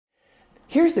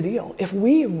Here's the deal. If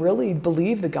we really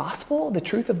believe the gospel, the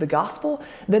truth of the gospel,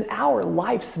 then our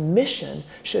life's mission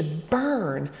should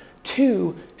burn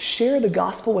to share the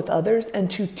gospel with others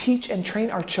and to teach and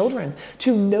train our children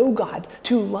to know God,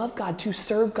 to love God, to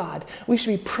serve God. We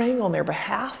should be praying on their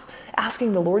behalf,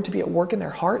 asking the Lord to be at work in their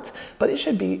hearts, but it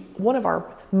should be one of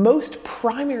our most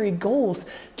primary goals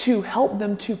to help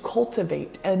them to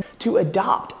cultivate and to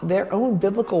adopt their own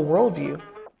biblical worldview.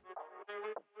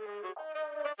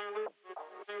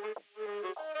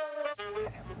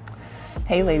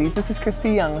 Hey ladies, this is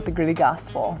Christy Young with The Gritty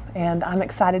Gospel, and I'm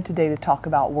excited today to talk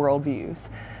about worldviews.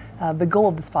 The goal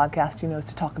of this podcast, is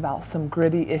to talk about some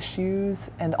gritty issues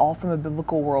and all from a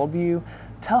biblical worldview,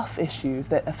 tough issues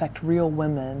that affect real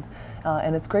women,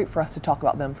 and it's great for us to talk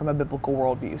about them from a biblical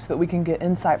worldview so that we can get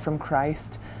insight from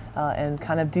Christ and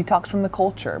kind of detox from the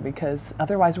culture, because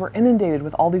otherwise we're inundated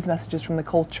with all these messages from the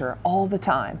culture all the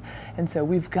time. And so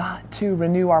we've got to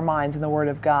renew our minds in the Word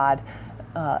of God,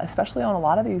 especially on a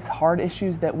lot of these hard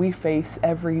issues that we face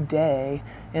every day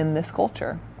in this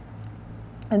culture.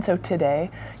 And so today,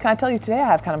 can I tell you, today I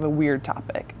have kind of a weird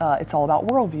topic. It's all about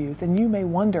worldviews, and you may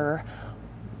wonder,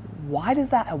 why is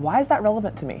that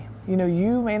relevant to me?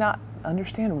 You may not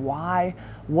understand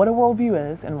what a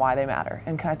worldview is and why they matter.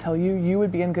 And can I tell you, you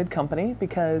would be in good company,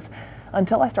 because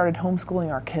until I started homeschooling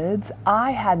our kids,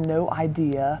 I had no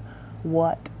idea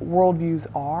what worldviews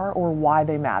are or why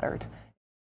they mattered.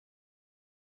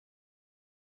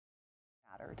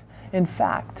 In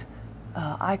fact,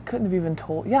 I just couldn't have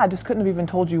even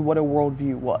told you what a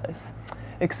worldview was,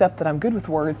 except that I'm good with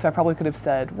words, so I probably could have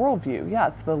said worldview. Yeah,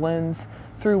 it's the lens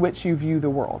through which you view the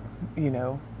world,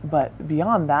 But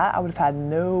beyond that, I would have had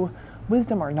no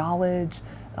wisdom or knowledge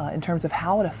in terms of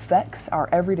how it affects our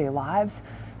everyday lives,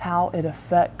 how it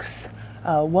affects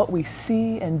what we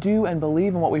see and do and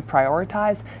believe and what we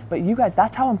prioritize. But you guys,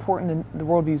 that's how important the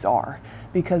worldviews are,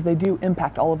 because they do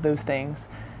impact all of those things.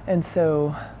 And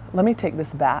so let me take this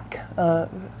back a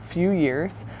few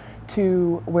years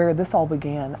to where this all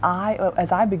began.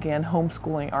 As I began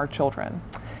homeschooling our children,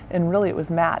 and really it was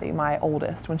Maddie, my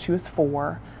oldest, when she was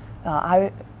 4,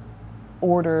 I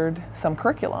ordered some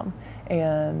curriculum,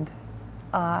 and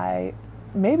I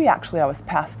was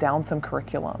passed down some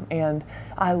curriculum, and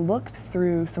I looked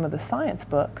through some of the science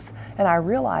books, and I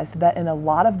realized that in a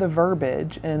lot of the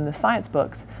verbiage in the science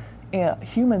books,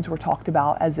 humans were talked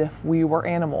about as if we were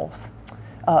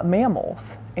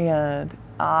mammals, and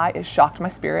it shocked my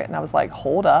spirit, and I was like,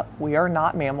 hold up, we are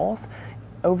not mammals.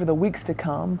 Over the weeks to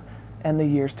come and the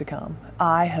years to come,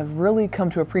 I have really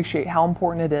come to appreciate how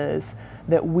important it is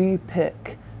that we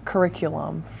pick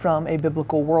curriculum from a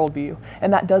biblical worldview.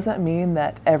 And that doesn't mean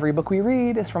that every book we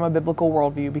read is from a biblical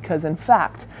worldview, because in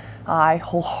fact, I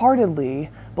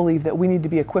wholeheartedly believe that we need to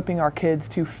be equipping our kids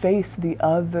to face the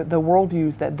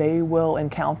worldviews that they will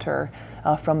encounter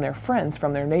from their friends,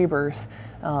 from their neighbors,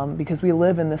 because we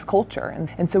live in this culture.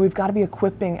 And so we've got to be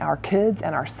equipping our kids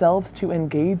and ourselves to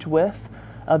engage with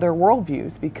other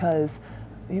worldviews, because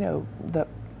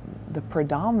the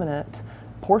predominant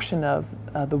portion of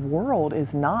the world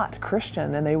is not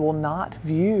Christian, and they will not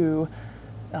view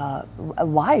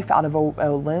life out of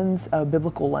a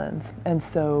biblical lens. And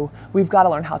so we've got to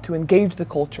learn how to engage the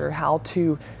culture, how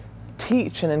to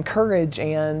teach and encourage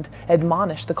and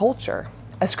admonish the culture.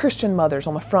 As Christian mothers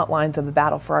on the front lines of the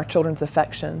battle for our children's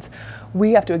affections,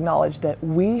 we have to acknowledge that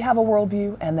we have a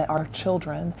worldview and that our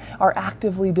children are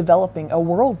actively developing a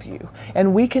worldview.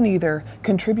 And we can either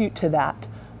contribute to that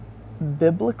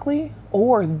biblically,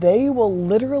 or they will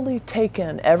literally take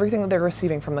in everything that they're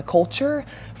receiving from the culture,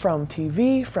 from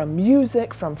TV, from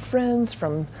music, from friends,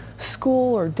 from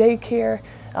school or daycare,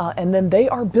 and then they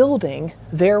are building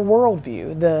their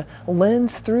worldview, the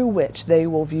lens through which they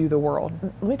will view the world.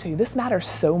 Let me tell you, this matters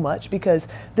so much, because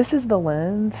this is the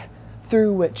lens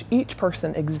through which each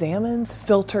person examines,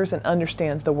 filters, and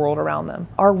understands the world around them.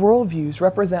 Our worldviews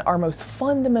represent our most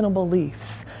fundamental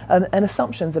beliefs and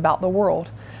assumptions about the world.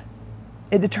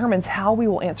 It determines how we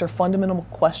will answer fundamental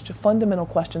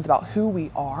questions about who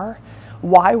we are,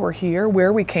 why we're here,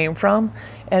 where we came from,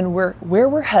 and where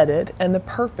we're headed, and the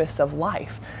purpose of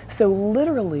life. So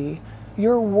literally,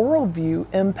 your worldview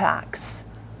impacts.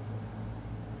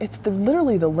 It's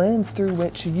literally the lens through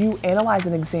which you analyze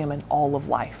and examine all of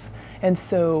life. And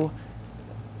so,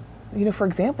 for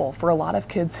example, for a lot of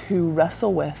kids who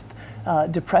wrestle with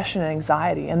depression and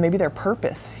anxiety, and maybe their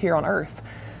purpose here on earth,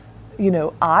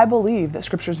 I believe that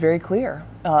Scripture is very clear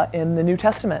in the New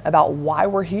Testament about why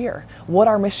we're here, what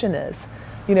our mission is,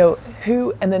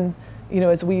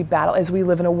 as we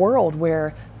live in a world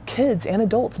where kids and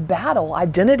adults battle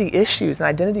identity issues and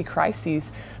identity crises,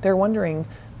 they're wondering,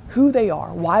 who they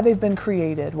are, why they've been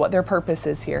created, what their purpose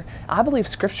is here. I believe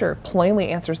Scripture plainly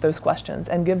answers those questions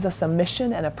and gives us a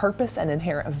mission and a purpose and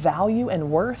inherent value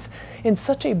and worth in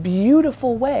such a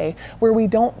beautiful way where we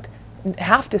don't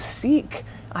have to seek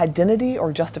identity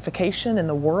or justification in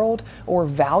the world or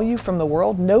value from the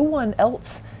world. No one else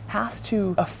has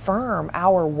to affirm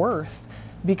our worth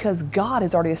because God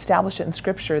has already established it in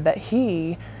Scripture that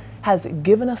He has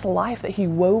given us life, that He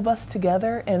wove us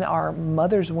together in our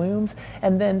mother's wombs,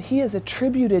 and then He has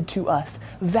attributed to us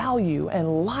value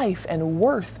and life and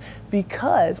worth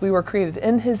because we were created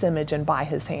in His image and by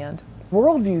His hand.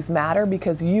 Worldviews matter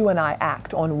because you and I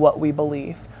act on what we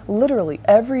believe. Literally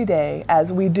every day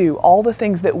as we do all the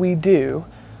things that we do,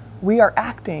 we are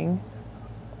acting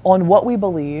on what we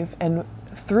believe and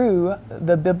through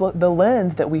the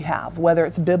lens that we have, whether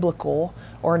it's biblical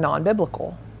or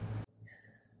non-biblical.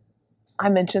 I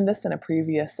mentioned this in a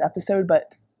previous episode,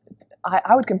 but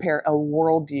I would compare a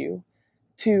worldview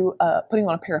to putting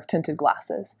on a pair of tinted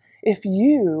glasses. If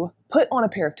you put on a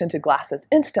pair of tinted glasses,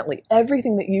 instantly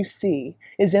everything that you see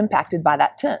is impacted by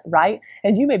that tint, right?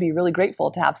 And you may be really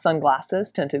grateful to have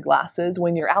sunglasses, tinted glasses,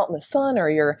 when you're out in the sun,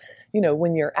 or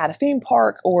when you're at a theme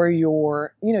park, or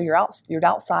you're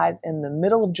outside in the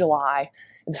middle of July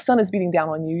and the sun is beating down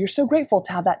on you. You're so grateful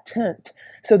to have that tint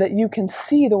so that you can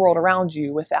see the world around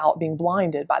you without being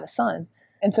blinded by the sun.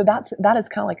 And so that is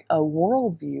kind of like a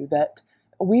worldview that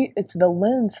it's the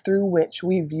lens through which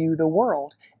we view the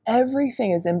world.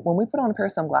 Everything when we put on a pair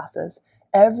of sunglasses,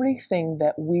 everything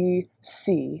that we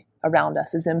see around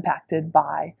us is impacted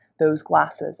by those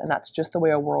glasses. And that's just the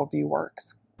way a worldview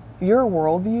works. Your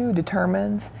worldview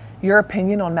determines your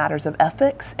opinion on matters of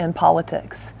ethics and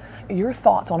politics. Your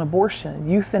thoughts on abortion,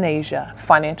 euthanasia,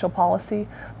 financial policy,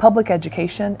 public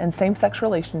education, and same-sex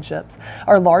relationships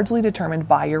are largely determined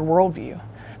by your worldview.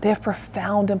 They have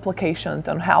profound implications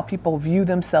on how people view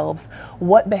themselves,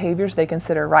 what behaviors they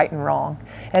consider right and wrong,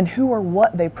 and who or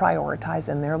what they prioritize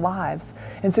in their lives.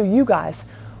 And so you guys,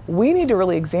 we need to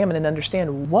really examine and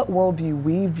understand what worldview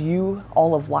we view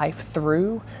all of life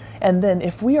through. And then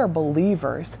if we are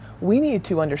believers, we need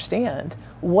to understand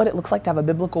what it looks like to have a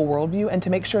biblical worldview and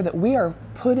to make sure that we are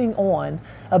putting on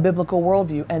a biblical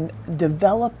worldview and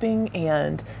developing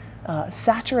and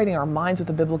saturating our minds with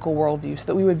a biblical worldview so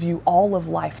that we would view all of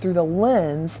life through the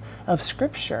lens of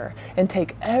Scripture and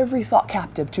take every thought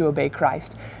captive to obey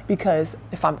Christ. Because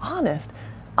if I'm honest,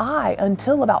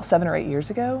 until about 7 or 8 years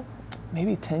ago,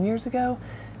 maybe 10 years ago,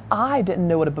 I didn't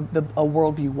know what a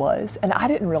worldview was, and I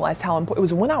didn't realize how important it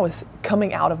was. When I was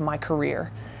coming out of my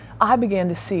career, I began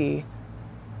to see,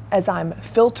 as I'm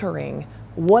filtering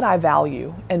what I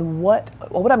value and what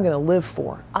I'm going to live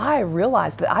for, I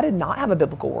realized that I did not have a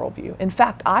biblical worldview. In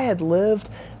fact, I had lived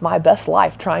my best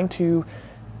life trying to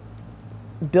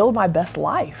build my best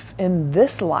life in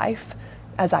this life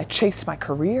as I chased my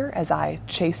career, as I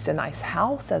chased a nice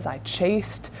house, as I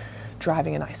chased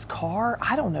driving a nice car.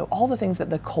 I don't know, all the things that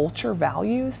the culture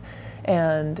values.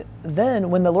 And then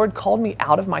when the Lord called me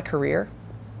out of my career,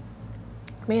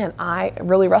 man, I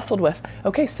really wrestled with,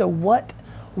 okay, so what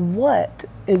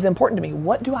is important to me?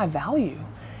 What do I value?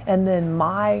 And then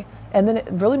it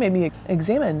really made me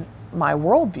examine my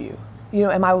worldview.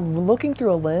 Am I looking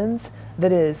through a lens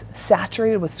that is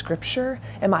saturated with Scripture?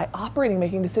 Am I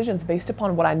making decisions based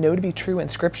upon what I know to be true in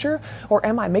Scripture? Or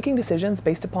am I making decisions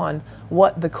based upon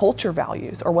what the culture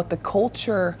values or what the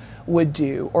culture would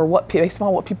do or based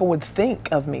upon what people would think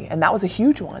of me? And that was a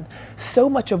huge one. So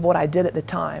much of what I did at the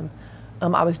time,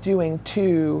 I was doing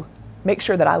to make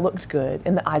sure that I looked good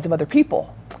in the eyes of other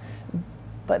people.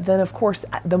 But then, of course,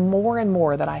 the more and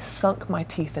more that I sunk my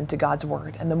teeth into God's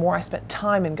Word and the more I spent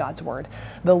time in God's Word,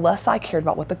 the less I cared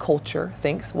about what the culture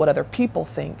thinks, what other people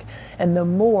think, and the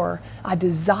more I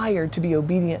desired to be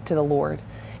obedient to the Lord.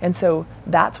 And so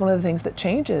that's one of the things that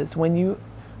changes when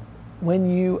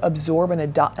you absorb and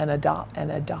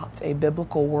adopt a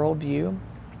biblical worldview.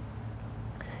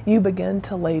 You begin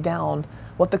to lay down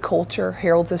what the culture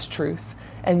heralds as truth,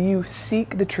 and you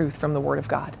seek the truth from the Word of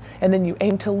God. And then you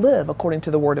aim to live according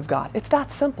to the Word of God. It's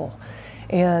that simple.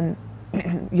 And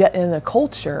yet in a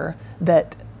culture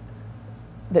that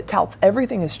touts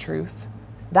everything as truth,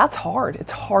 that's hard.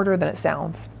 It's harder than it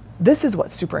sounds. This is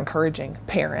what's super encouraging.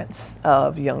 Parents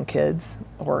of young kids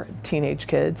or teenage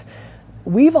kids,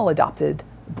 we've all adopted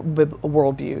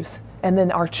worldviews. And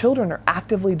then our children are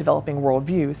actively developing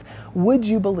worldviews. Would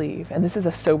you believe, and this is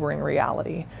a sobering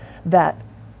reality, that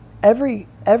every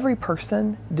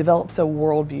person develops a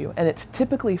worldview, and it's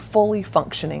typically fully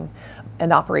functioning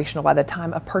and operational by the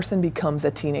time a person becomes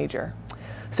a teenager.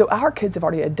 So our kids have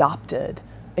already adopted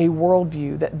a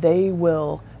worldview that they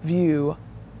will view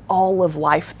all of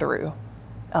life through.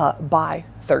 by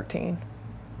 13.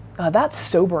 That's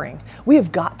sobering. We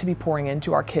have got to be pouring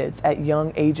into our kids at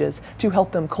young ages to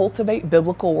help them cultivate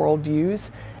biblical worldviews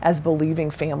as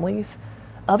believing families.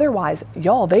 Otherwise,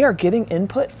 y'all, they are getting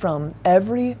input from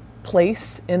every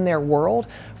place in their world,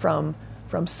 from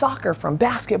soccer, from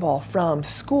basketball, from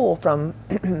school, from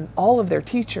all of their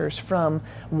teachers, from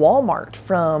Walmart,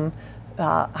 from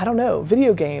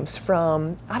video games,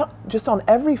 from just on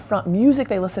every front, music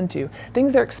they listen to,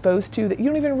 things they're exposed to that you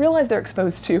don't even realize they're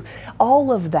exposed to.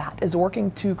 All of that is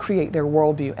working to create their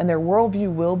worldview, and their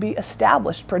worldview will be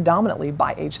established predominantly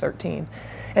by age 13.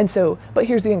 And so, but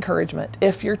here's the encouragement.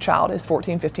 If your child is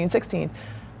 14, 15, 16,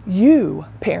 you,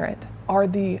 parent, are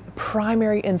the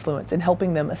primary influence in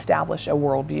helping them establish a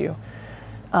worldview.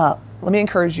 Let me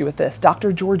encourage you with this.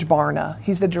 Dr. George Barna,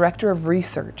 he's the director of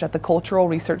research at the Cultural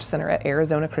Research Center at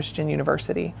Arizona Christian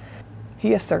University.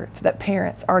 He asserts that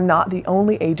parents are not the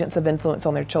only agents of influence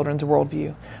on their children's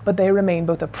worldview, but they remain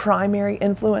both a primary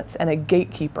influence and a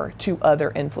gatekeeper to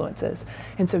other influences.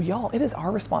 And so, y'all, it is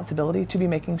our responsibility to be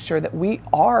making sure that we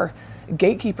are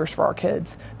gatekeepers for our kids,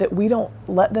 that we don't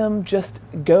let them just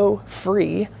go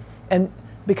free, and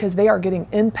because they are getting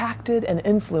impacted and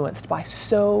influenced by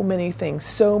so many things,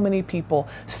 so many people,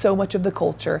 so much of the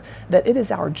culture, that it is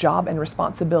our job and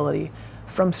responsibility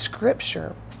from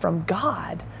Scripture, from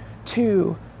God,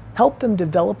 to help them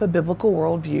develop a biblical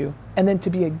worldview, and then to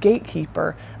be a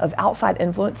gatekeeper of outside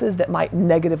influences that might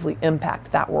negatively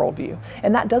impact that worldview.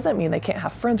 And that doesn't mean they can't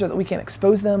have friends or that we can't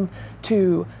expose them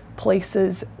to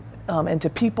places and to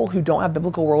people who don't have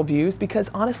biblical worldviews, because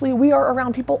honestly, we are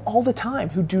around people all the time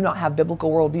who do not have biblical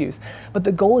worldviews. But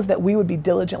the goal is that we would be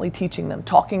diligently teaching them,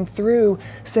 talking through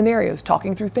scenarios,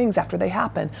 talking through things after they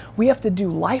happen. We have to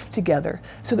do life together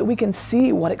so that we can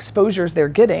see what exposures they're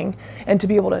getting and to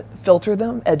be able to filter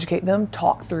them, educate them,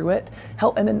 talk through it,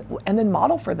 help, and then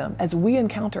model for them as we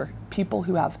encounter people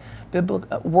who have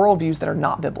worldviews that are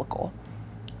not biblical.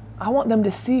 I want them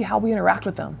to see how we interact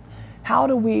with them. How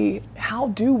do we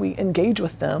engage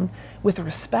with them with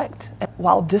respect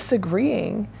while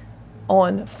disagreeing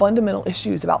on fundamental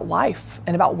issues about life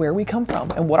and about where we come from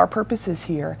and what our purpose is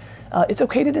here? It's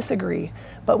okay to disagree,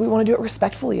 but we want to do it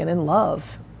respectfully and in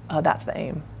love. That's the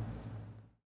aim.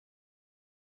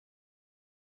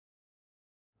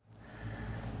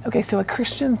 Okay, so a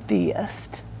Christian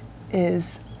theist is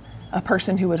a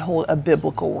person who would hold a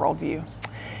biblical worldview.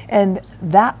 And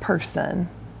that person,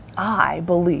 I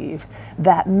believe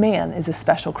that man is a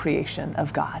special creation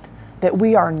of God, that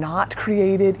we are not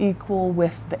created equal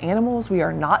with the animals. We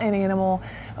are not an animal.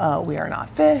 We are not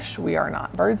fish. We are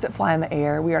not birds that fly in the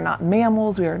air. We are not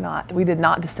mammals. We did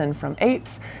not descend from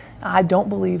apes. I don't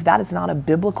believe that is not a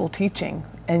biblical teaching.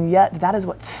 And yet that is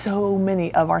what so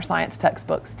many of our science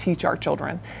textbooks teach our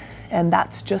children. And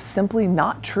that's just simply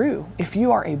not true. If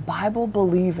you are a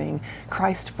Bible-believing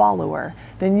Christ follower,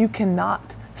 then you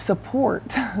cannot support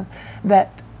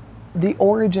that the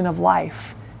origin of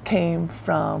life came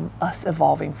from us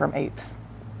evolving from apes.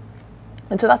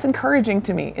 And so that's encouraging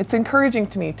to me. It's encouraging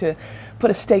to me to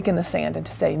put a stake in the sand and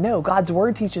to say, no, God's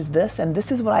word teaches this, and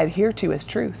this is what I adhere to as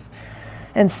truth.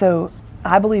 And so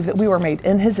I believe that we were made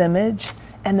in his image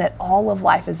and that all of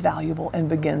life is valuable and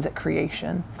begins at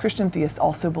creation. Christian theists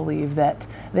also believe that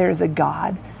there is a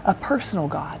God, a personal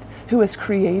God, who has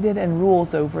created and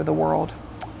rules over the world.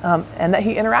 And that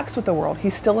he interacts with the world.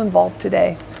 He's still involved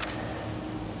today.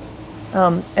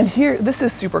 And here, this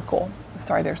is super cool.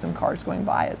 Sorry, there's some cars going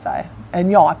by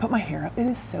and y'all, I put my hair up. It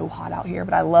is so hot out here,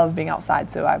 but I love being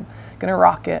outside, so I'm gonna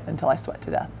rock it until I sweat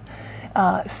to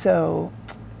death. So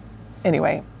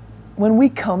anyway, when we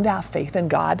come to have faith in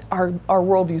God, our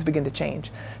worldviews begin to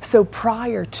change. So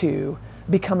prior to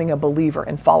becoming a believer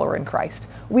and follower in Christ,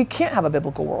 we can't have a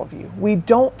biblical worldview. We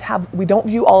don't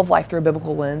view all of life through a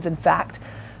biblical lens. In fact,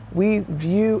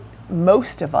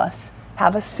 most of us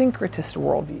have a syncretist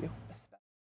worldview.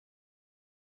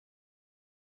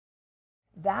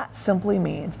 That simply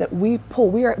means that we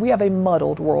have a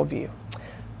muddled worldview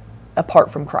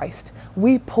apart from Christ.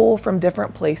 We pull from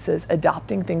different places,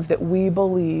 adopting things that we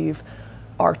believe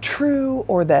are true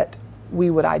or that we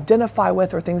would identify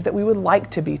with, or things that we would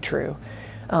like to be true.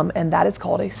 And that is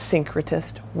called a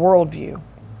syncretist worldview.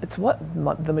 It's what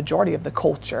the majority of the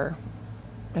culture,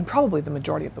 and probably the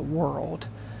majority of the world,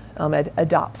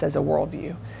 adopts as a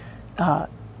worldview.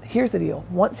 Here's the deal.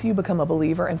 Once you become a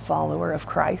believer and follower of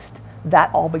Christ,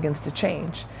 that all begins to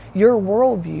change. Your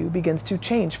worldview begins to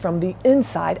change from the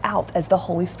inside out as the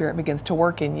Holy Spirit begins to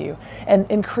work in you. And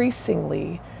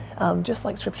increasingly, just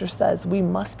like Scripture says, we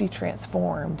must be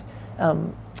transformed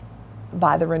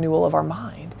by the renewal of our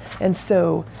mind. And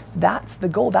so that's the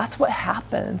goal. That's what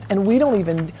happens. And we don't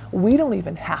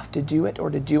even have to do it or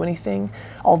to do anything.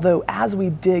 Although as we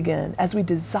dig in, as we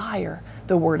desire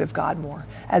the Word of God more,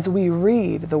 as we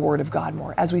read the Word of God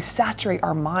more, as we saturate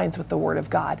our minds with the Word of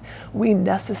God,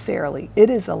 it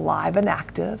is alive and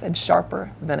active and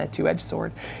sharper than a two-edged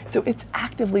sword. So it's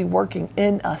actively working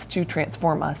in us to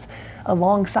transform us,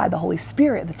 alongside the Holy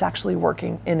Spirit that's actually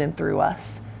working in and through us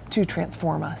to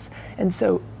transform us. And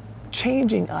so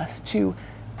changing us to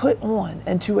put on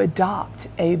and to adopt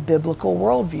a biblical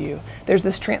worldview. There's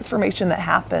this transformation that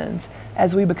happens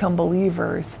as we become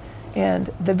believers,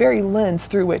 and the very lens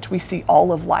through which we see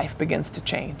all of life begins to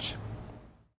change.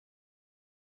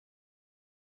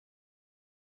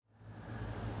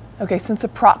 Okay, since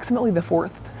approximately the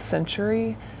 4th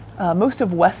century, most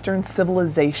of Western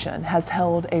civilization has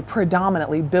held a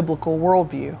predominantly biblical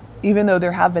worldview, even though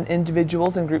there have been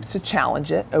individuals and groups to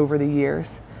challenge it over the years.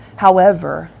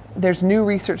 However, there's new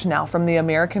research now from the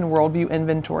American Worldview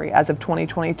Inventory as of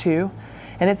 2022,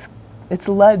 and it's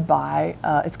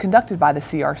conducted by the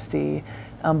CRC,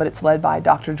 but it's led by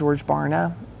Dr. George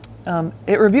Barna.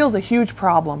 It reveals a huge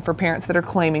problem for parents that are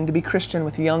claiming to be Christian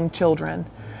with young children.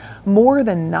 More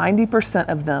than 90%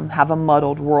 of them have a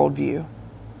muddled worldview.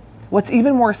 What's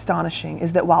even more astonishing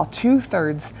is that while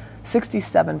 2/3,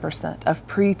 67% of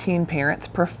preteen parents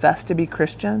profess to be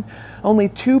Christian, only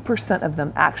 2% of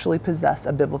them actually possess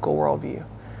a biblical worldview.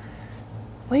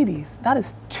 Ladies, that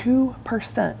is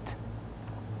 2%.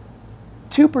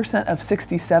 2% of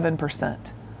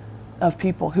 67% of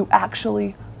people who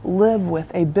actually live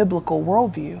with a biblical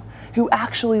worldview, who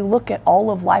actually look at all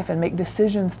of life and make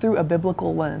decisions through a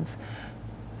biblical lens.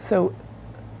 So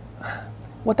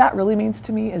what that really means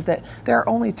to me is that there are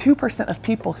only 2% of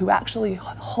people who actually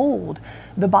hold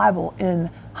the Bible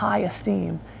in high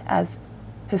esteem, as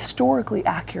historically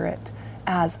accurate,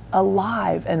 as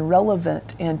alive and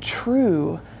relevant and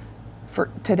true for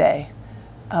today.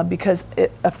 Because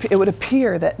it would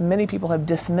appear that many people have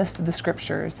dismissed the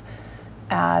scriptures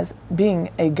as being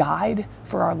a guide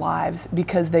for our lives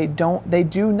because they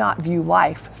do not view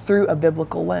life through a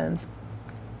biblical lens.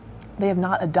 They have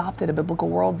not adopted a biblical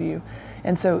worldview.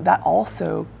 And so that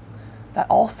also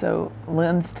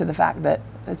lends to the fact that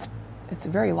it's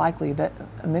very likely that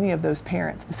many of those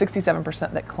parents, the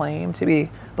 67% that claim to be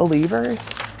believers,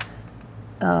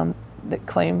 that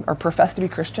claim or profess to be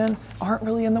Christian, aren't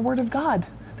really in the Word of God.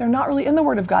 They're not really in the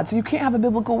Word of God. So you can't have a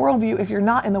biblical worldview if you're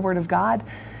not in the Word of God.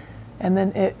 And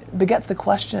then it begets the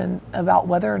question about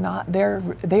whether or not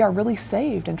they are really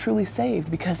saved and truly saved.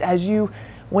 Because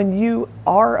when you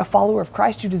are a follower of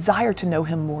Christ, you desire to know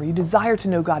Him more. You desire to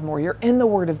know God more. You're in the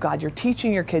Word of God. You're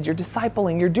teaching your kids. You're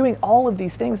discipling. You're doing all of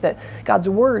these things that God's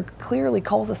Word clearly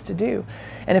calls us to do.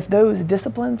 And if those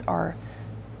disciplines are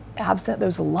absent,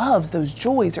 those loves, those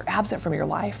joys are absent from your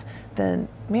life, then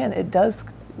man, it's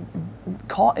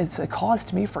a cause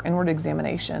to me for inward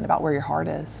examination about where your heart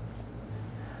is.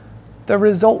 The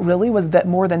result really was that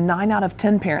more than 9 out of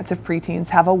 10 parents of preteens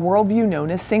have a worldview known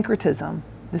as syncretism.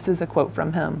 This is a quote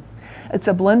from him. It's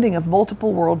a blending of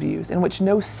multiple worldviews in which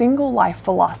no single life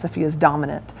philosophy is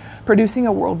dominant, producing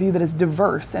a worldview that is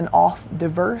diverse and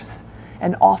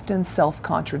often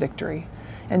self-contradictory.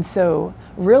 And so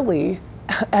really,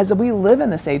 as we live in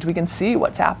this age, we can see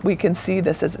we can see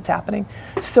this as it's happening.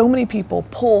 So many people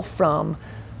pull from,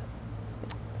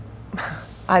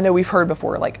 I know we've heard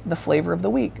before, like the flavor of the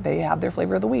week. They have their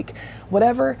flavor of the week.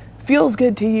 Whatever feels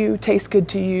good to you, tastes good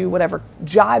to you, whatever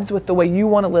jives with the way you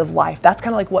want to live life. That's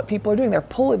kind of like what people are doing.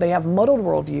 They have muddled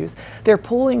worldviews. They're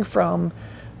pulling from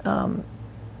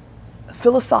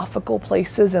philosophical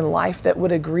places in life that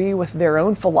would agree with their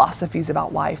own philosophies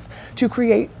about life to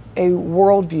create a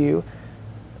worldview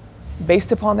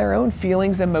based upon their own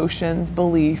feelings, emotions,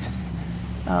 beliefs,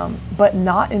 but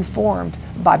not informed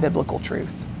by biblical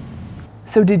truth.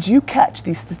 So did you catch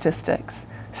these statistics?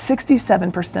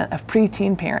 67% of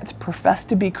preteen parents profess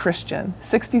to be Christian,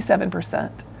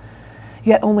 67%,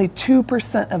 yet only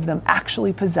 2% of them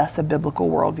actually possess a biblical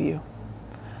worldview.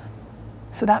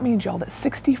 So that means, y'all, that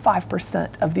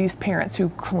 65% of these parents who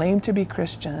claim to be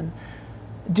Christian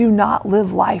do not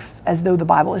live life as though the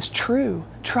Bible is true,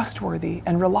 trustworthy,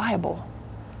 and reliable.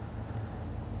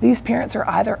 These parents are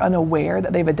either unaware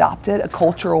that they've adopted a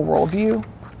cultural worldview,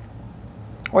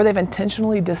 or they've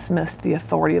intentionally dismissed the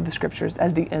authority of the scriptures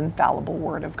as the infallible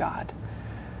Word of God.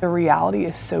 The reality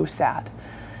is so sad.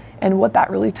 And what that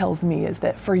really tells me is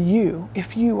that for you,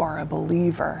 if you are a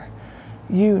believer,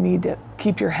 you need to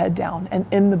keep your head down and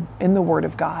in the Word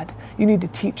of God. You need to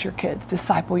teach your kids,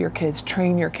 disciple your kids,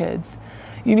 train your kids.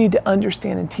 You need to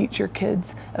understand and teach your kids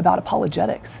about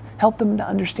apologetics. Help them to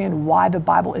understand why the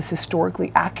Bible is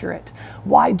historically accurate.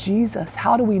 Why Jesus,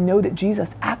 how do we know that Jesus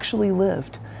actually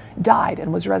lived, died,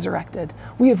 and was resurrected?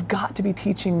 We have got to be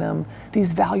teaching them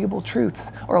these valuable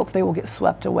truths, or else they will get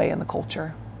swept away in the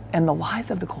culture and the lies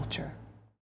of the culture.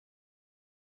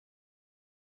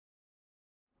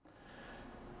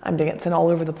 I'm dancing all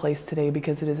over the place today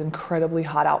because it is incredibly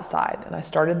hot outside. And I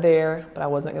started there, but I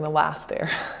wasn't going to last there.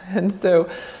 And so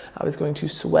I was going to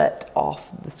sweat off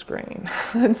the screen.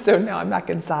 And so now I'm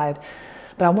back inside.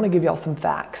 But I want to give y'all some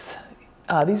facts.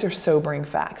 These are sobering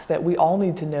facts that we all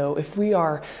need to know. If we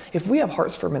have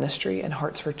hearts for ministry and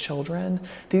hearts for children,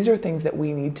 these are things that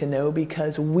we need to know,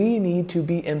 because we need to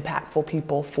be impactful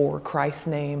people for Christ's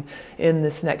name in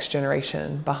this next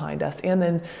generation behind us. And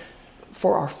then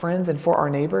for our friends and for our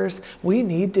neighbors, we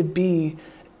need to be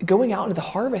going out into the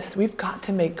harvest. We've got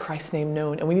to make Christ's name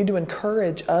known, and we need to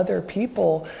encourage other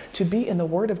people to be in the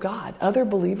Word of God. Other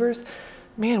believers,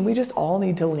 man, we just all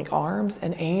need to link arms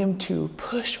and aim to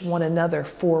push one another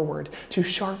forward, to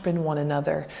sharpen one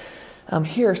another.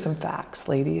 Here are some facts,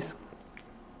 ladies.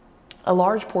 A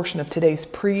large portion of today's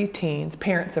preteens,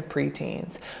 parents of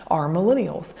preteens, are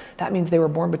millennials. That means they were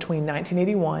born between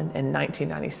 1981 and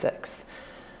 1996.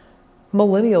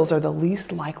 Millennials are the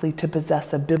least likely to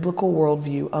possess a biblical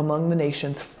worldview among the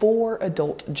nation's 4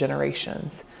 adult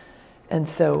generations. And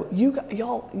so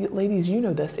y'all, ladies, you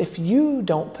know this. If you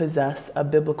don't possess a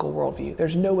biblical worldview,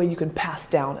 there's no way you can pass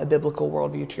down a biblical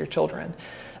worldview to your children,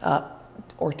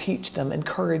 or teach them,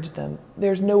 encourage them.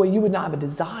 There's no way you would not have a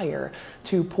desire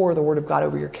to pour the Word of God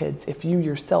over your kids if you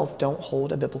yourself don't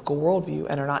hold a biblical worldview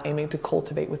and are not aiming to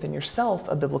cultivate within yourself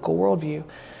a biblical worldview.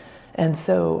 And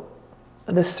so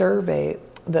the survey,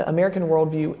 the American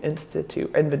Worldview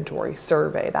Institute Inventory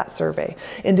survey, that survey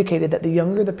indicated that the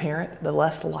younger the parent, the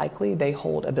less likely they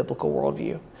hold a biblical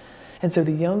worldview. And so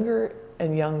the younger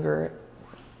and younger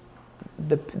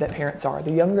that parents are,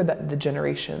 the younger that the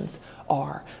generations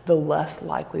are, the less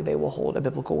likely they will hold a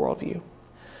biblical worldview.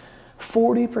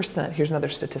 40%, here's another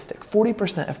statistic,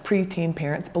 40% of preteen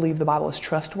parents believe the Bible is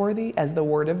trustworthy as the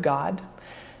Word of God.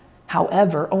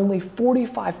 However, only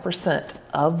 45%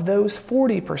 of those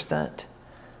 40%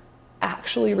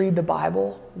 actually read the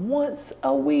Bible once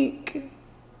a week.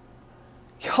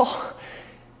 Y'all,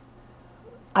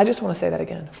 I just want to say that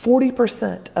again.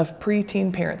 40% of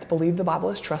preteen parents believe the Bible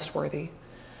is trustworthy,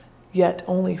 yet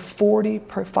only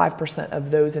 45% of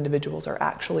those individuals are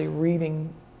actually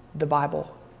reading the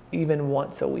Bible even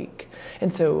once a week.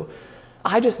 And so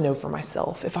I just know for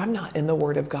myself, if I'm not in the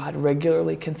Word of God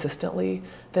regularly, consistently,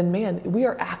 then man, we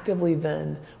are actively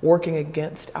then working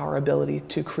against our ability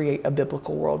to create a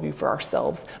biblical worldview for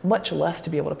ourselves, much less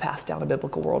to be able to pass down a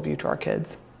biblical worldview to our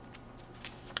kids.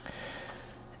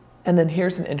 And then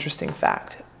here's an interesting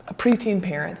fact. Preteen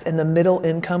parents in the middle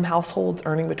income households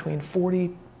earning between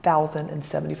 $40,000 and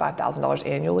 $75,000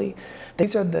 annually,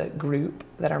 these are the group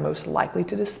that are most likely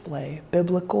to display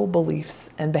biblical beliefs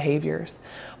and behaviors,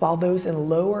 while those in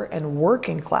lower and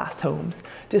working class homes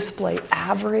display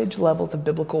average levels of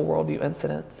biblical worldview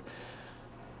incidents.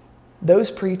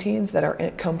 Those preteens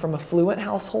that come from affluent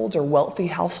households or wealthy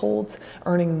households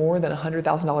earning more than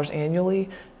 $100,000 annually,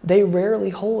 they rarely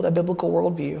hold a biblical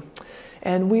worldview.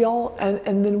 And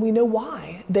then we know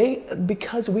why.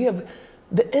 Because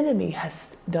the enemy has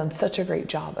done such a great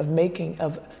job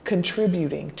of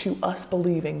contributing to us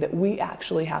believing that we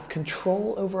actually have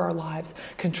control over our lives,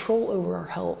 control over our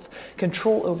health,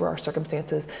 control over our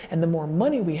circumstances. And the more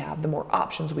money we have, the more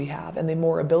options we have, and the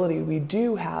more ability we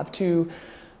do have to,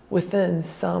 within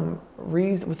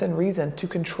reason, to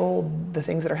control the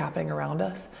things that are happening around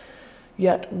us.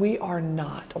 Yet we are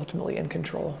not ultimately in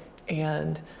control.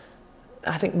 And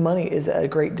I think money is a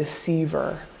great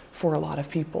deceiver for a lot of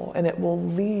people, and it will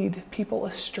lead people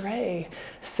astray.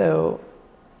 So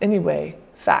anyway,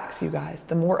 facts, you guys.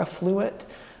 The more affluent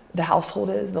the household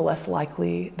is, the less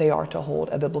likely they are to hold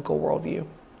a biblical worldview.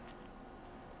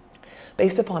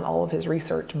 Based upon all of his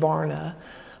research, Barna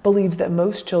believes that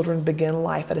most children begin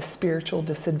life at a spiritual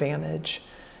disadvantage,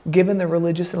 given the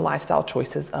religious and lifestyle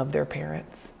choices of their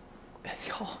parents. And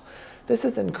y'all, this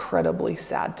is incredibly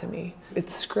sad to me.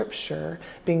 It's scripture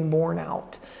being borne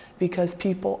out, because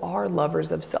people are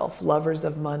lovers of self, lovers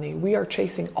of money. We are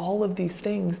chasing all of these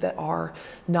things that are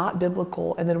not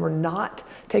biblical, and then we're not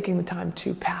taking the time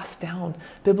to pass down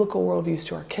biblical worldviews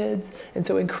to our kids. And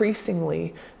so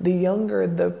increasingly, the younger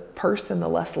the person, the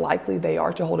less likely they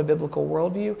are to hold a biblical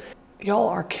worldview. Y'all,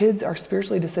 our kids are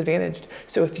spiritually disadvantaged.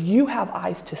 So if you have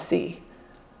eyes to see,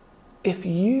 if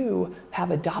you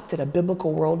have adopted a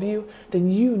biblical worldview,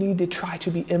 then you need to try to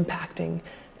be impacting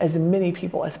as many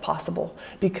people as possible,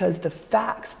 because the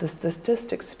facts, the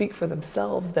statistics speak for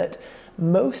themselves that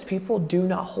most people do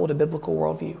not hold a biblical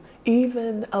worldview.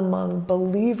 Even among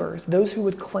believers, those who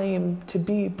would claim to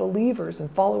be believers and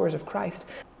followers of Christ.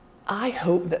 I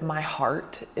hope that my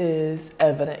heart is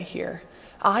evident here.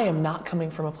 I am not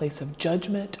coming from a place of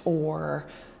judgment, or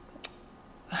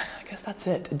I guess that's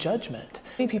it, judgment.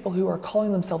 Many people who are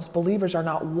calling themselves believers are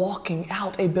not walking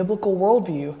out a biblical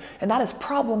worldview, and that is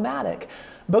problematic,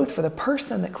 both for the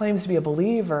person that claims to be a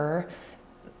believer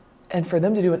and for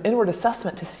them to do an inward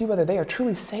assessment to see whether they are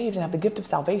truly saved and have the gift of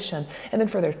salvation, and then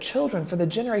for their children, for the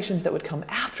generations that would come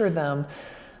after them.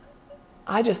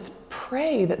 I just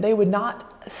pray that they would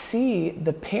not see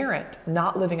the parent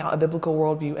not living out a biblical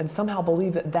worldview and somehow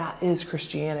believe that that is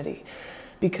Christianity.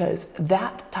 Because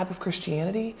that type of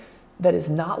Christianity that is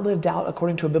not lived out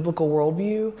according to a biblical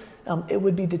worldview, it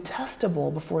would be detestable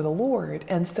before the Lord.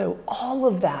 And so all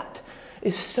of that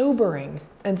is sobering.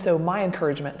 And so my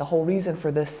encouragement, the whole reason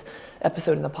for this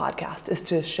episode in the podcast, is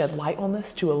to shed light on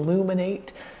this, to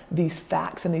illuminate these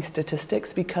facts and these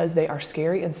statistics, because they are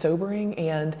scary and sobering.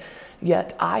 And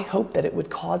yet I hope that it would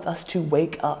cause us to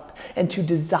wake up and to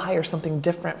desire something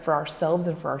different for ourselves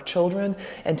and for our children,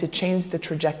 and to change the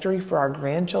trajectory for our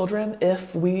grandchildren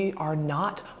if we are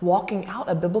not walking out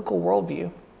a biblical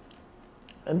worldview.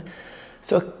 And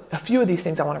so a few of these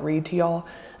things I want to read to y'all.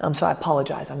 So I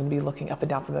apologize, I'm going to be looking up and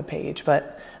down from the page,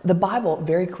 but the Bible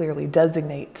very clearly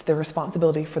designates the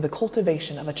responsibility for the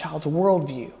cultivation of a child's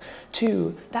worldview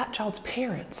to that child's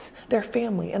parents, their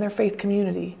family, and their faith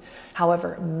community.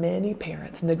 However, many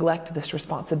parents neglect this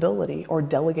responsibility or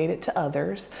delegate it to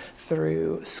others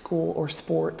through school or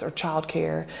sports or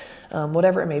childcare,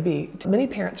 whatever it may be. Many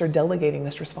parents are delegating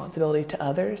this responsibility to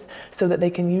others so that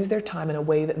they can use their time in a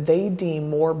way that they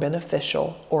deem more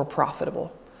beneficial or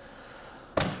profitable.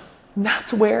 And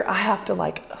that's where I have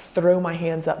to throw my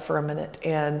hands up for a minute,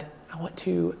 and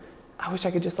I wish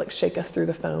I could just shake us through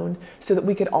the phone so that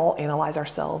we could all analyze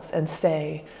ourselves and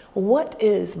say, what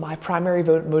is my primary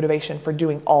motivation for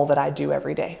doing all that I do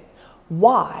every day?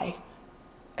 Why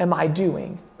am I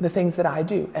doing the things that I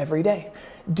do every day?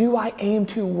 Do I aim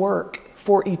to work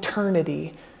for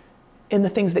eternity in the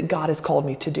things that God has called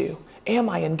me to do? Am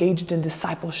I engaged in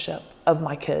discipleship of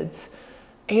my kids?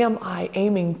 Am I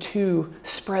aiming to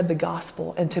spread the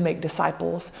gospel and to make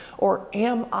disciples? Or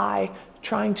am I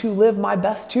trying to live my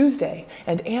best Tuesday?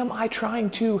 And am I trying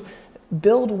to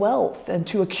build wealth and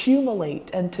to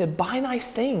accumulate and to buy nice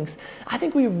things? I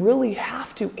think we really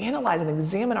have to analyze and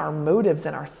examine our motives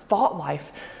and our thought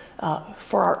life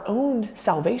for our own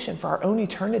salvation, for our own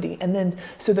eternity, and then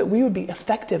so that we would be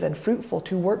effective and fruitful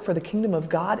to work for the kingdom of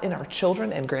God in our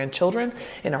children and grandchildren,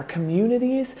 in our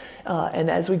communities, and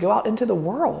as we go out into the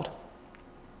world.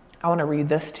 I want to read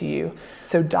this to you.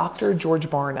 So Dr. George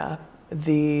Barna,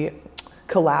 the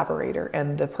collaborator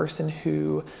and the person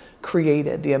who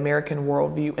created the American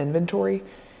Worldview Inventory,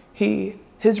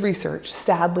 his research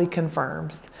sadly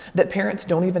confirms that parents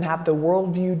don't even have the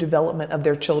worldview development of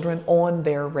their children on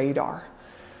their radar.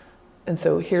 And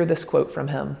so hear this quote from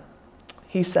him.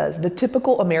 He says, "The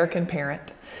typical American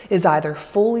parent is either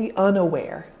fully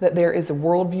unaware that there is a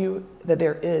worldview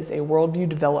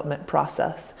development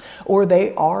process, or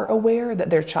they are aware that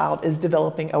their child is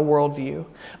developing a worldview,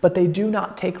 but they do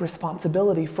not take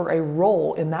responsibility for a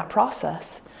role in that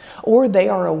process. Or they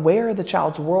are aware the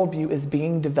child's worldview is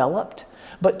being developed,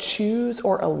 but choose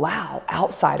or allow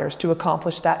outsiders to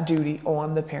accomplish that duty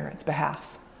on the parent's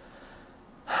behalf."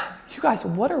 You guys,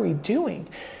 what are we doing?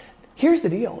 Here's the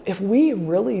deal. If we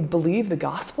really believe the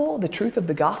gospel, the truth of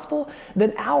the gospel,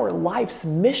 then our life's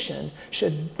mission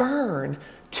should burn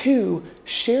to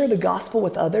share the gospel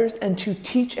with others and to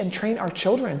teach and train our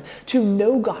children to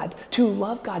know God, to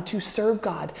love God, to serve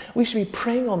God. We should be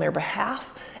praying on their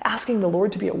behalf, asking the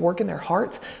Lord to be at work in their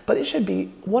hearts, but it should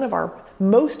be one of our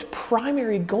most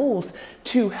primary goals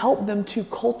to help them to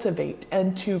cultivate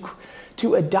and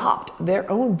to adopt their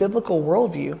own biblical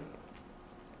worldview,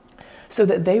 so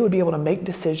that they would be able to make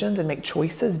decisions and make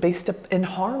choices based in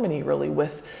harmony, really,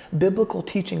 with biblical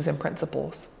teachings and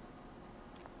principles.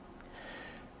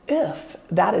 If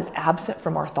that is absent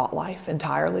from our thought life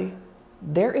entirely,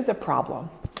 there is a problem.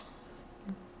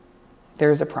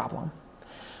 There is a problem.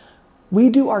 We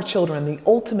do our children the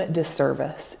ultimate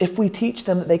disservice if we teach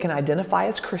them that they can identify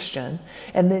as Christian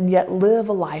and then yet live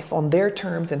a life on their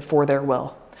terms and for their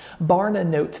will. Barna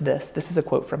notes this. This is a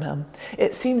quote from him.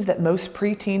 "It seems that most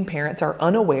preteen parents are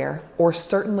unaware, or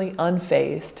certainly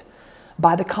unfazed,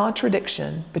 by the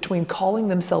contradiction between calling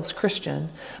themselves Christian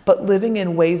but living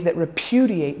in ways that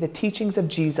repudiate the teachings of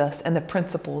Jesus and the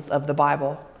principles of the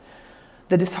Bible.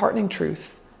 The disheartening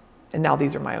truth and now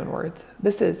these are my own words,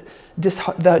 this is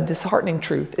the disheartening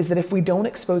truth is that if we don't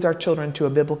expose our children to a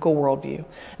biblical worldview,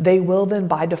 they will then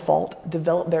by default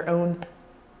develop their own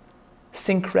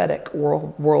syncretic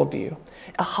worldview,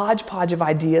 a hodgepodge of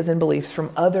ideas and beliefs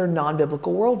from other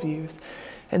non-biblical worldviews.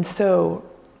 And so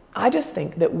I just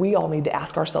think that we all need to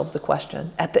ask ourselves the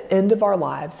question, at the end of our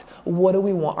lives, what do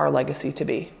we want our legacy to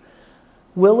be?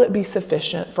 Will it be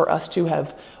sufficient for us to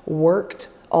have worked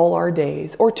all our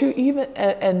days, or to even,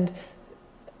 and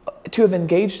to have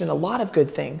engaged in a lot of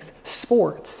good things,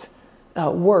 sports,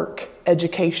 work,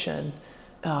 education,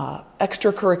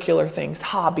 extracurricular things,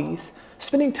 hobbies,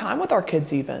 spending time with our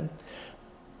kids even.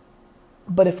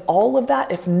 But if all of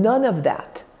that, if none of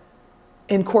that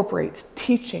incorporates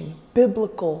teaching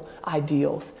biblical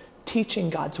ideals, teaching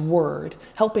God's word,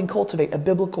 helping cultivate a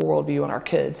biblical worldview in our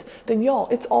kids, then y'all,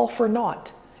 it's all for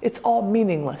naught. It's all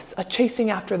meaningless, a chasing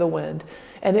after the wind,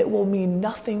 and it will mean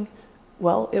nothing.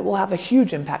 Well, it will have a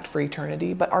huge impact for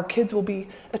eternity, but our kids will be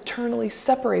eternally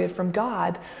separated from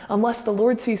God unless the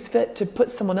Lord sees fit to put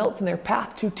someone else in their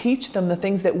path to teach them the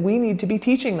things that we need to be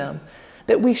teaching them,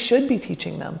 that we should be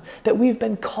teaching them, that we've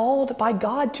been called by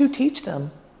God to teach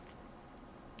them.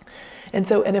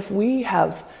 And if we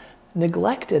have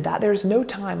neglected that, there's no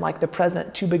time like the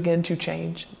present to begin to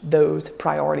change those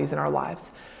priorities in our lives.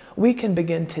 We can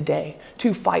begin today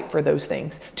to fight for those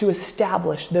things, to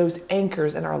establish those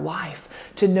anchors in our life,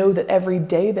 to know that every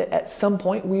day that at some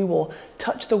point we will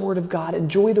touch the Word of God,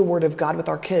 enjoy the Word of God with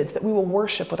our kids, that we will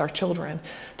worship with our children,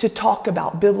 to talk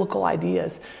about biblical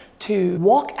ideas, to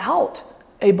walk out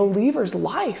a believer's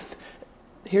life.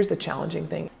 Here's the challenging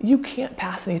thing. You can't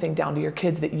pass anything down to your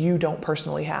kids that you don't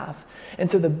personally have. And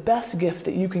so the best gift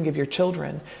that you can give your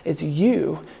children is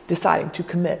you deciding to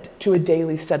commit to a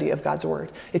daily study of God's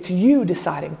word. It's you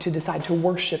decide to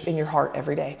worship in your heart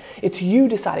every day. It's you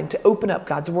deciding to open up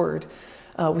God's word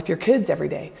with your kids every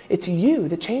day. It's you.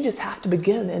 The changes have to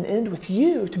begin and end with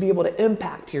you to be able to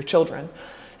impact your children.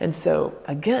 And so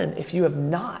again, if you have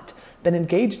not been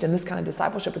engaged in this kind of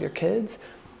discipleship with your kids,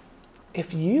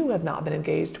 if you have not been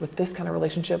engaged with this kind of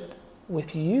relationship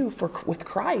with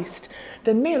Christ,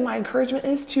 then man, my encouragement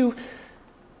is to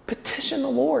petition the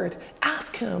Lord.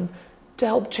 Ask him to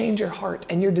help change your heart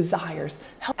and your desires.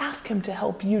 Ask him to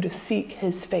help you to seek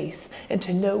his face and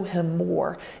to know him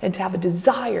more, and to have a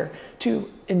desire to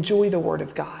enjoy the word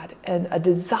of God and a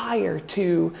desire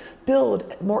to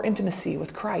build more intimacy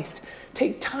with Christ.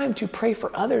 Take time to pray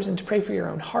for others and to pray for your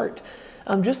own heart.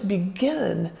 Just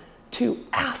begin to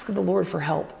ask the Lord for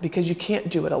help, because you can't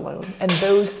do it alone. And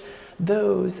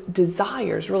those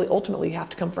desires really ultimately have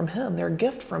to come from him. They're a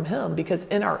gift from him, because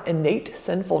in our innate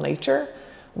sinful nature,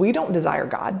 we don't desire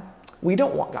God. We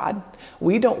don't want God.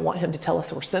 We don't want him to tell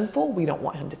us we're sinful. We don't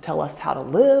want him to tell us how to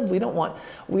live. I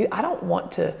don't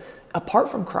want to, apart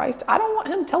from Christ, I don't want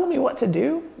him telling me what to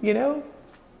do,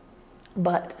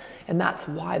 and that's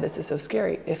why this is so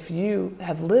scary. If you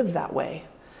have lived that way,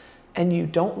 and you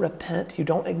don't repent, you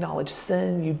don't acknowledge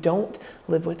sin, you don't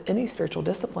live with any spiritual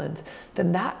disciplines,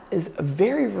 then that is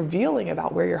very revealing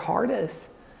about where your heart is.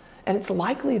 And it's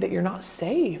likely that you're not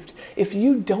saved. If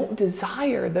you don't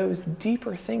desire those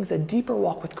deeper things, a deeper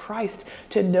walk with Christ,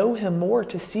 to know him more,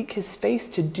 to seek his face,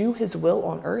 to do his will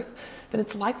on earth, then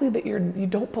it's likely that you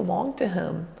don't belong to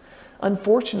him,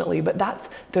 unfortunately. But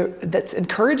that's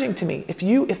encouraging to me.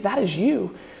 If that is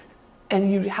you, and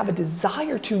you have a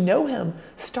desire to know him,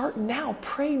 start now,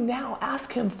 pray now,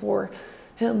 ask him for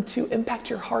him to impact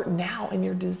your heart now and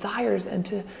your desires, and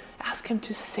to ask him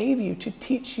to save you, to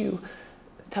teach you,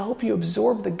 to help you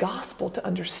absorb the gospel, to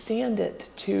understand it,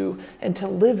 and to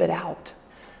live it out.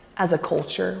 As a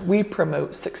culture, we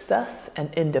promote success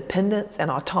and independence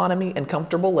and autonomy and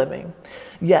comfortable living.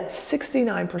 Yet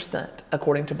 69%,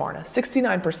 according to Barna,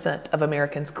 69% of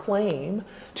Americans claim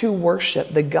to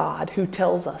worship the God who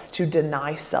tells us to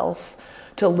deny self,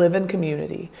 to live in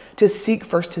community, to seek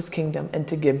first his kingdom, and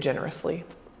to give generously.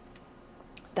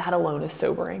 That alone is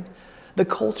sobering. The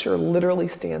culture literally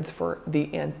stands for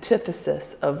the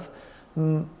antithesis of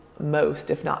most,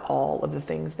 if not all, of the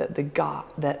things that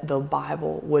the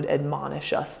Bible would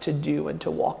admonish us to do and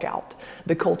to walk out.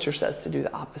 The culture says to do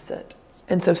the opposite.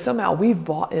 And so somehow we've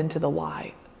bought into the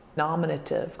lie.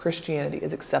 Nominative Christianity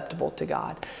is acceptable to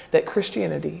God. That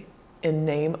Christianity in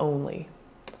name only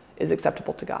is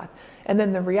acceptable to God. And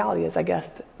then the reality is, I guess,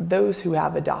 those who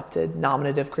have adopted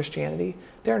nominative Christianity,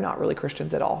 they're not really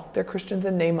Christians at all. They're Christians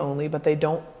in name only, but they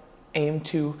don't aim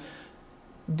to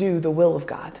do the will of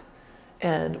God.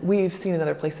 And we've seen in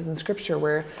other places in Scripture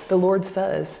where the Lord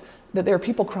says, That there are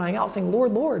people crying out saying,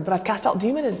 Lord, Lord, but I've cast out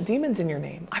demons in your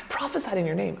name. I've prophesied in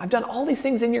your name. I've done all these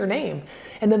things in your name.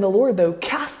 And then the Lord, though,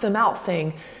 cast them out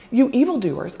saying, you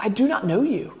evildoers, I do not know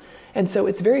you. And so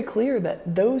it's very clear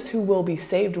that those who will be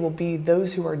saved will be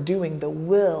those who are doing the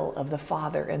will of the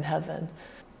Father in heaven.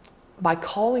 By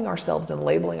calling ourselves and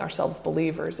labeling ourselves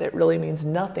believers, it really means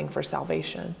nothing for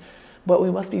salvation. But we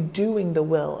must be doing the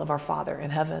will of our Father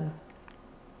in heaven.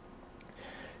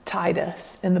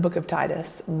 Titus, in the book of Titus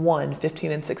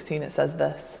 1:15 and 16, it says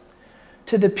this: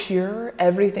 to the pure,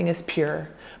 everything is pure,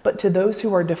 but to those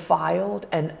who are defiled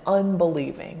and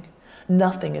unbelieving,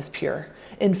 nothing is pure.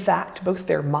 In fact, both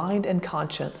their mind and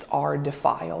conscience are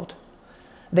defiled.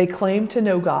 They claim to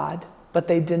know God, but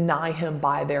they deny him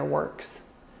by their works.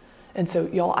 And so,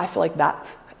 y'all, I feel like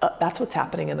that's what's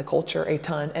happening in the culture a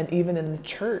ton, and even in the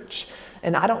church.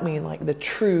 And I don't mean like the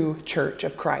true church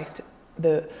of Christ.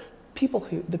 The people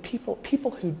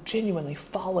who genuinely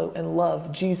follow and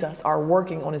love Jesus are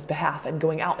working on his behalf and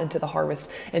going out into the harvest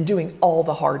and doing all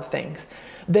the hard things.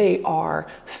 They are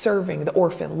serving the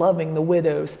orphan, loving the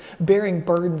widows, bearing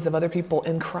burdens of other people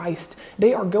in Christ.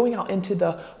 They are going out into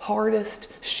the hardest,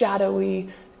 shadowy,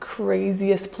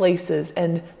 craziest places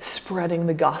and spreading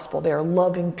the gospel. They are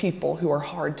loving people who are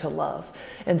hard to love.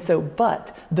 And so,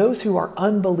 but those who are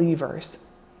unbelievers,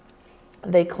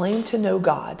 they claim to know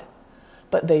God,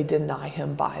 but they deny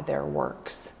him by their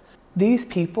works. These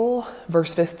people,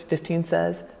 verse 15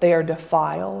 says, they are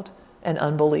defiled and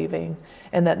unbelieving.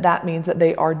 And that means that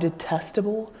they are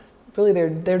detestable. Really,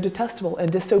 they're detestable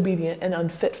and disobedient and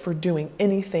unfit for doing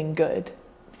anything good.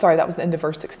 Sorry, that was the end of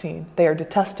verse 16. They are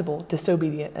detestable,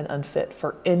 disobedient, and unfit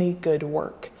for any good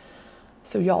work.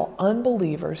 So y'all,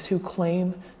 unbelievers who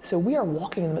claim, so we are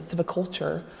walking in the midst of a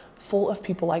culture full of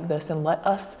people like this, and let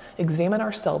us examine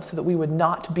ourselves so that we would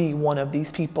not be one of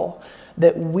these people.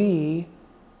 That we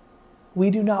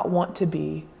do not want to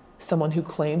be someone who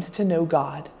claims to know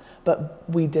God, but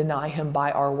we deny him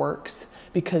by our works.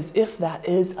 Because if that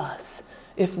is us,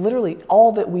 if literally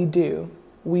all that we do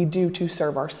to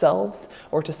serve ourselves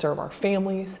or to serve our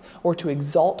families or to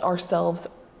exalt ourselves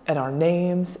and our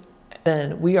names,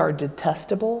 then we are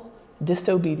detestable,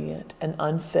 disobedient, and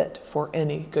unfit for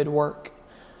any good work.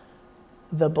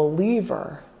 The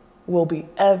believer will be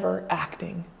ever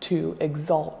acting to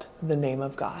exalt the name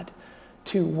of God,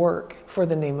 to work for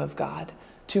the name of God,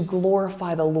 to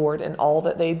glorify the Lord in all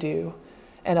that they do.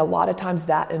 And a lot of times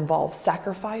that involves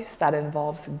sacrifice, that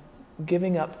involves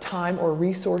giving up time or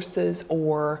resources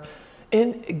or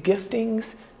in giftings.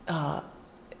 A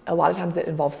lot of times it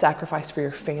involves sacrifice for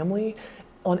your family.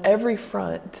 On every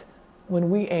front, when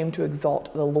we aim to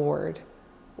exalt the Lord,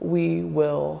 we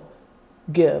will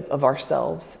give of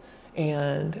ourselves,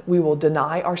 and we will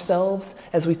deny ourselves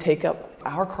as we take up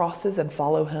our crosses and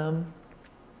follow him.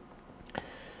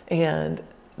 And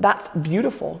that's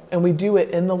beautiful. And we do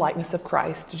it in the likeness of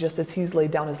Christ, just as he's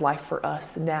laid down his life for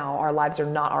us. Now our lives are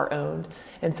not our own.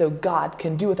 And so God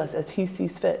can do with us as he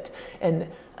sees fit. And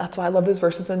that's why I love those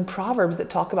verses in Proverbs that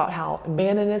talk about how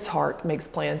man in his heart makes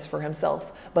plans for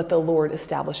himself, but the Lord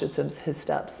establishes his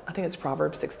steps. I think it's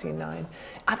Proverbs 16:9.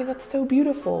 I think that's so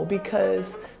beautiful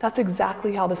because that's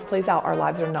exactly how this plays out. Our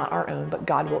lives are not our own, but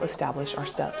God will establish our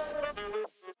steps.